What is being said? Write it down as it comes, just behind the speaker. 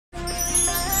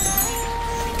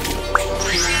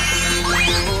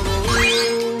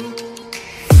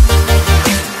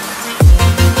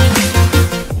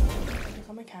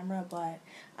camera,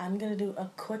 but I'm gonna do a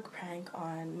quick prank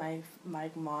on my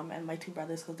mom and my two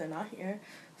brothers because they're not here.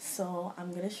 So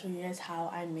I'm gonna show you guys how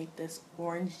I make this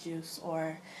orange juice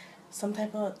or some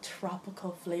type of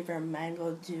tropical flavor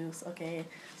mango juice. Okay,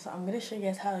 so I'm gonna show you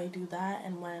guys how I do that,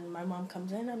 and when my mom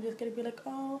comes in, I'm just gonna be like,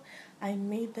 oh, I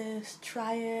made this,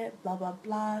 try it, blah blah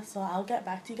blah. So I'll get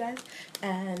back to you guys,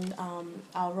 and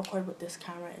I'll record with this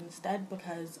camera instead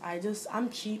because I'm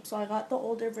cheap, so I got the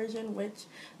older version which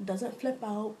doesn't flip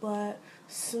out, but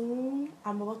soon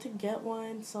I'm about to get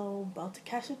one, so about to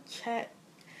cash a check.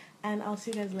 And I'll see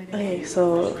you guys later. Okay,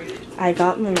 so I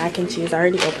got my mac and cheese. I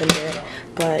already opened it,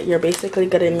 but you're basically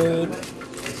gonna need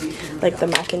like the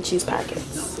mac and cheese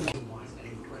packets.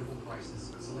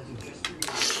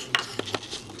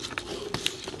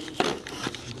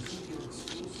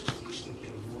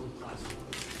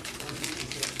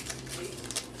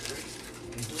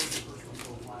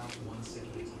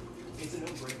 It's a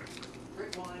no-brainer.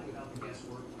 Great wine without the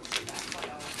guesswork. Backed by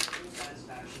our full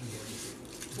satisfaction guarantee.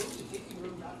 Go to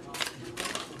tastingroom.com and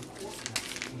request some cork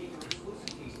nuts and get your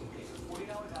exclusive tasting kit. $40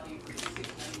 value for just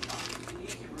 $6.95.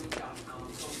 Tastingroom.com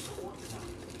code cork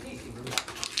nuts.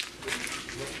 Tastingroom.com.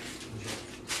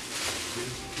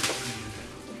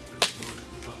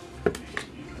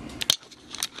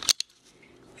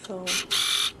 So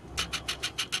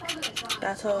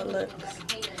that's how it looks.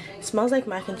 It smells like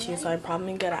mac and cheese, so I'm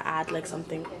probably gonna add like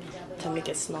something to make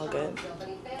it smell good.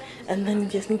 And then you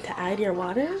just need to add your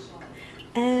water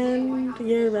and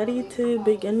you're ready to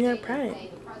begin your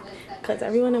prank. Because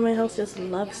everyone in my house just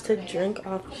loves to drink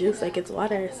off juice like it's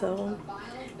water, so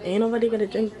ain't nobody gonna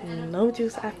drink no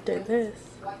juice after this.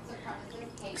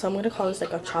 So I'm gonna call this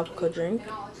like a tropical drink.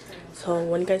 So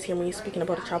when you guys hear me speaking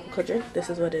about a tropical drink, this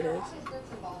is what it is.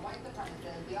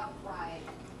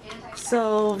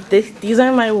 So these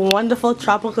are my wonderful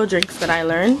tropical drinks that I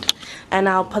learned, and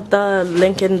I'll put the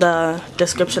link in the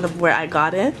description of where I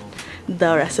got it,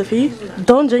 the recipe.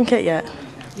 Don't drink it yet.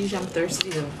 Usually I'm thirsty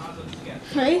though.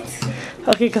 Right?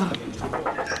 Okay, go.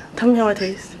 Tell me how it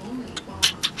tastes.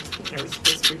 I was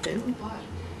supposed to pretend.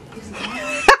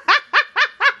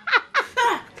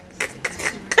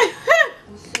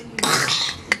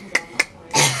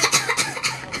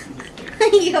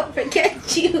 Yo,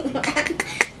 forget you, man.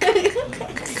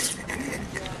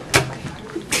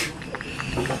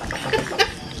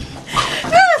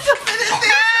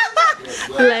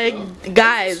 Like,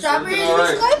 guys, Strawberry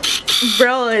is good?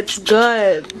 bro, it's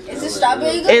good. Is the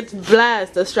strawberry good? It's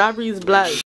blessed. The strawberry is blessed.